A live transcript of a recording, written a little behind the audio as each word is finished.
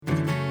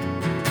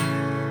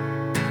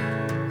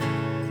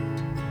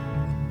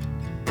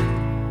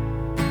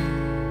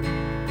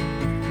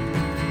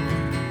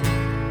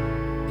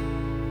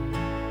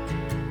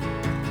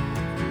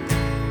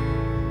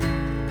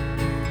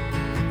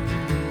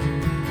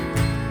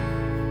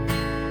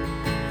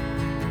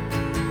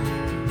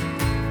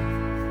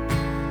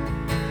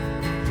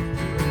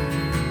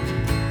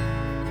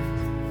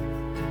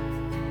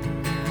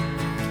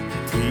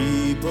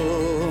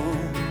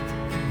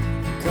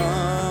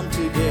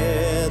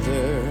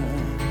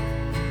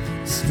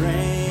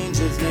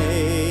strangers,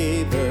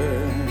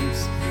 neighbors,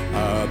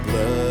 our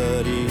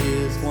blood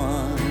is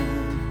one.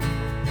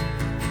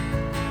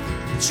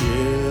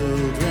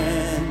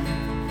 Children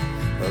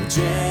of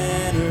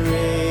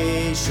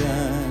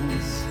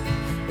generations,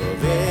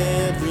 of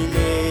every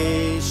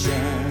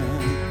nation,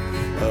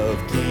 of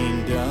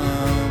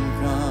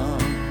kingdom come.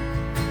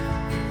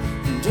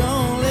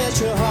 Don't let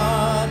your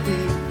heart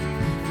be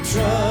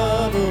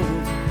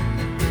troubled.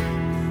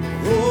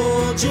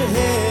 Hold your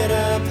head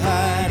up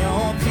high,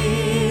 don't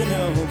fear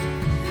no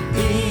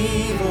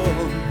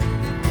evil.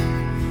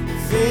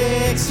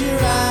 Fix your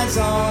eyes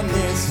on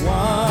this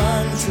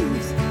one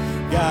truth: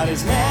 God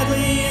is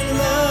madly in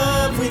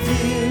love with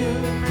you.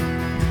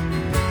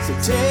 So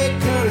take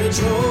courage,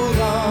 hold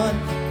on,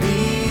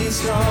 be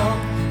strong.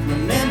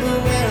 Remember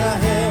where our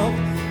help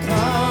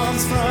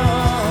comes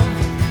from.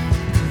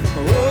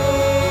 Oh,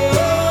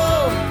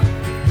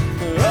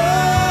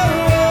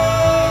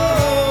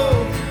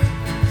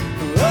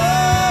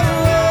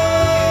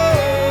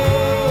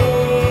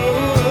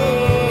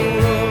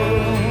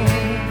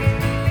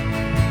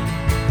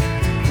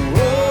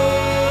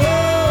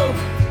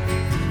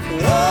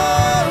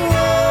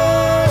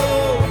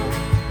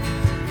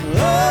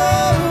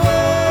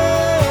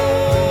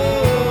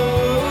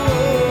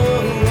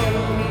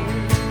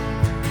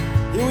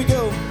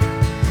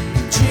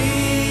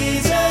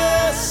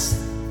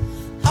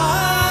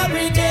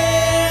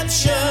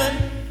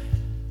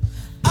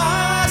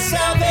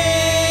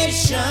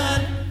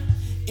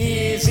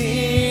 is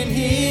in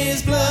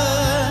his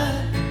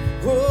blood.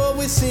 Oh,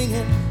 we're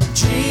singing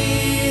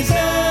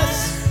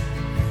Jesus,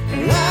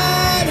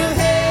 light of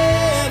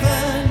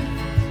heaven,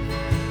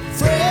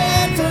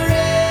 friend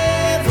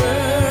forever,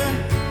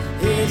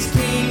 his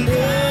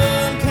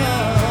kingdom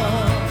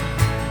come.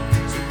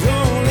 So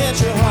don't let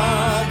your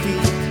heart be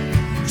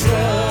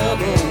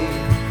troubled.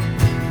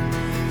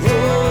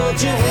 Hold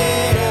your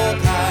head up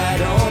high,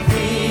 don't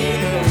fear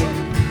no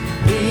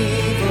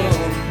evil.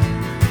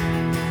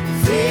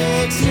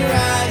 Fix your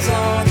eyes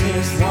on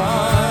this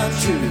one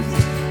truth: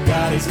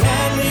 God is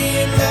madly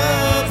in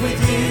love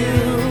with you.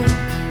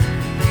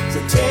 So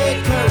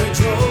take courage,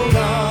 hold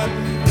on,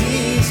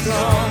 be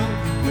strong.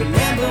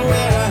 Remember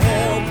where our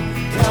help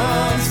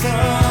comes from.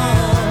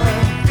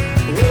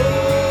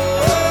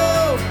 Oh,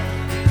 oh,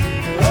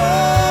 oh,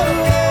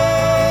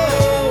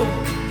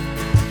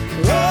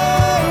 oh.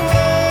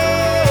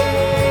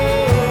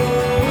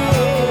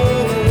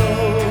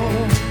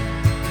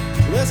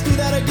 Let's do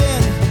that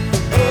again.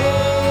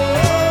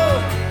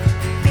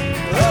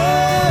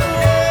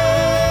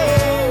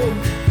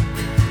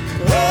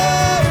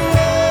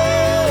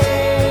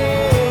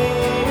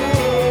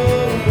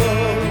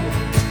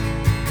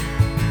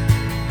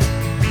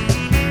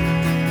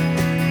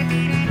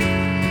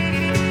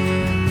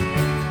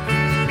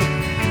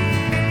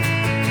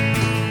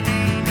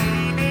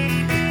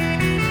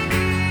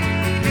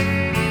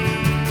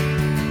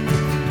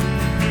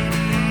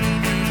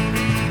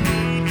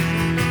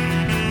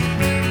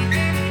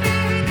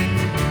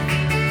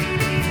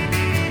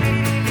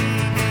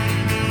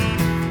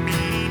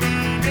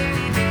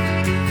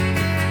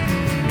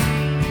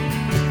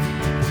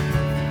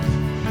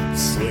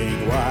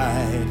 Swing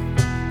wide,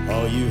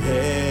 all you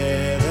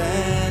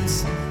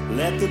heavens,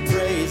 let the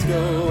praise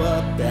go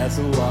up as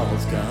the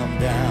walls come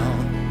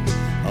down.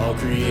 All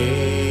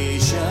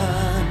creation,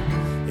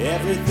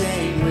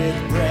 everything with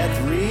breath,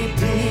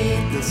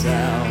 repeat the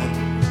sound.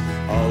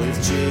 All his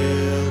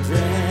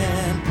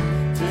children,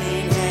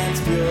 clean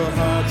hands, pure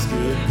hearts,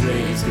 good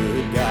grace,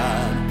 good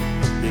God.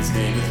 His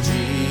name is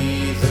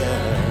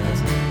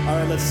Jesus. All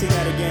right, let's sing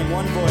that again.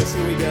 One voice,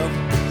 here we go.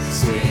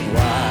 Swing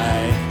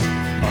wide,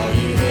 all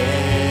you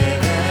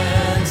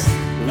heavens,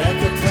 let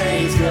the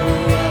praise go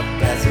up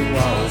as the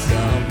walls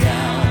come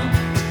down.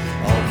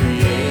 All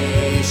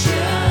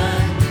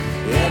creation,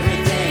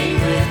 everything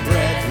with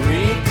breath,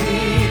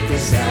 repeat the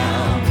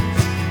sound.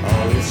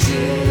 All his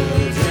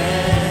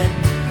children,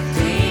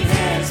 clean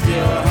hands,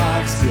 pure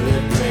hearts,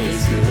 good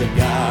grace, good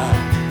God.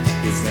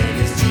 His name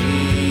is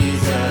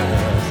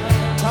Jesus.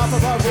 Top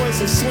of our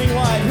voices, swing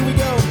wide, here we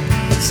go.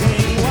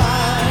 Swing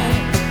wide,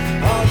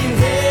 all you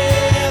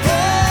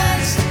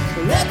heavens,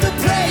 let the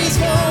praise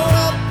go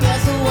up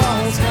as the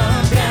walls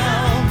come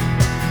down.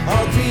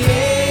 All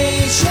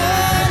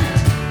creation,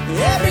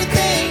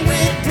 everything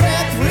with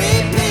breath,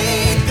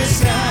 repeat the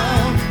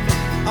sound.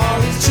 All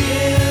his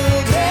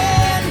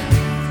children,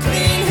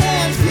 clean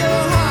hands,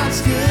 pure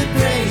hearts, good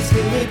grace,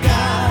 good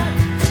God.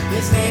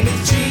 His name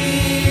is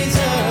Jesus.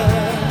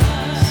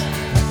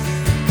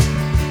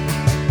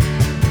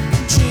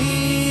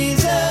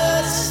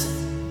 Jesus,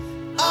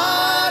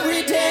 our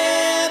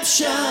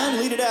redemption.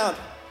 Lead it out.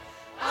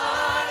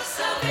 Our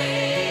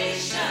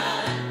salvation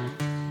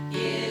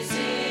is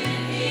in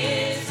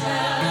his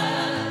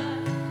blood.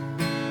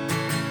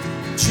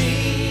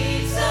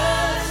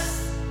 Jesus,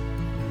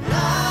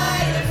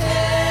 light of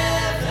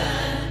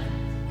heaven,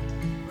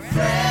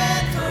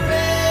 friend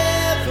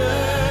forever,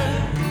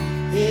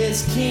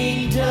 his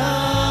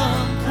kingdom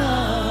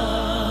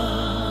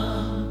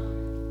come.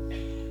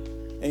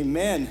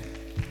 Amen.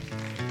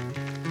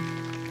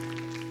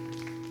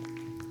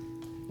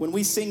 When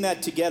we sing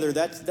that together,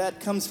 that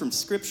comes from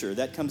Scripture.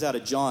 That comes out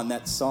of John,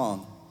 that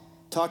song.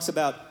 Talks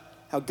about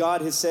how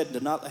God has said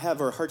to not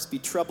have our hearts be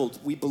troubled.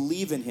 We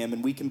believe in him,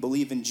 and we can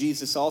believe in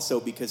Jesus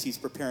also because he's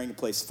preparing a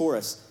place for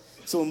us.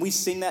 So when we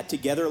sing that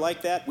together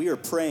like that, we are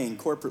praying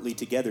corporately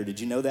together. Did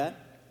you know that?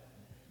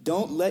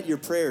 Don't let your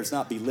prayers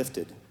not be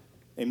lifted.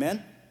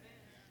 Amen?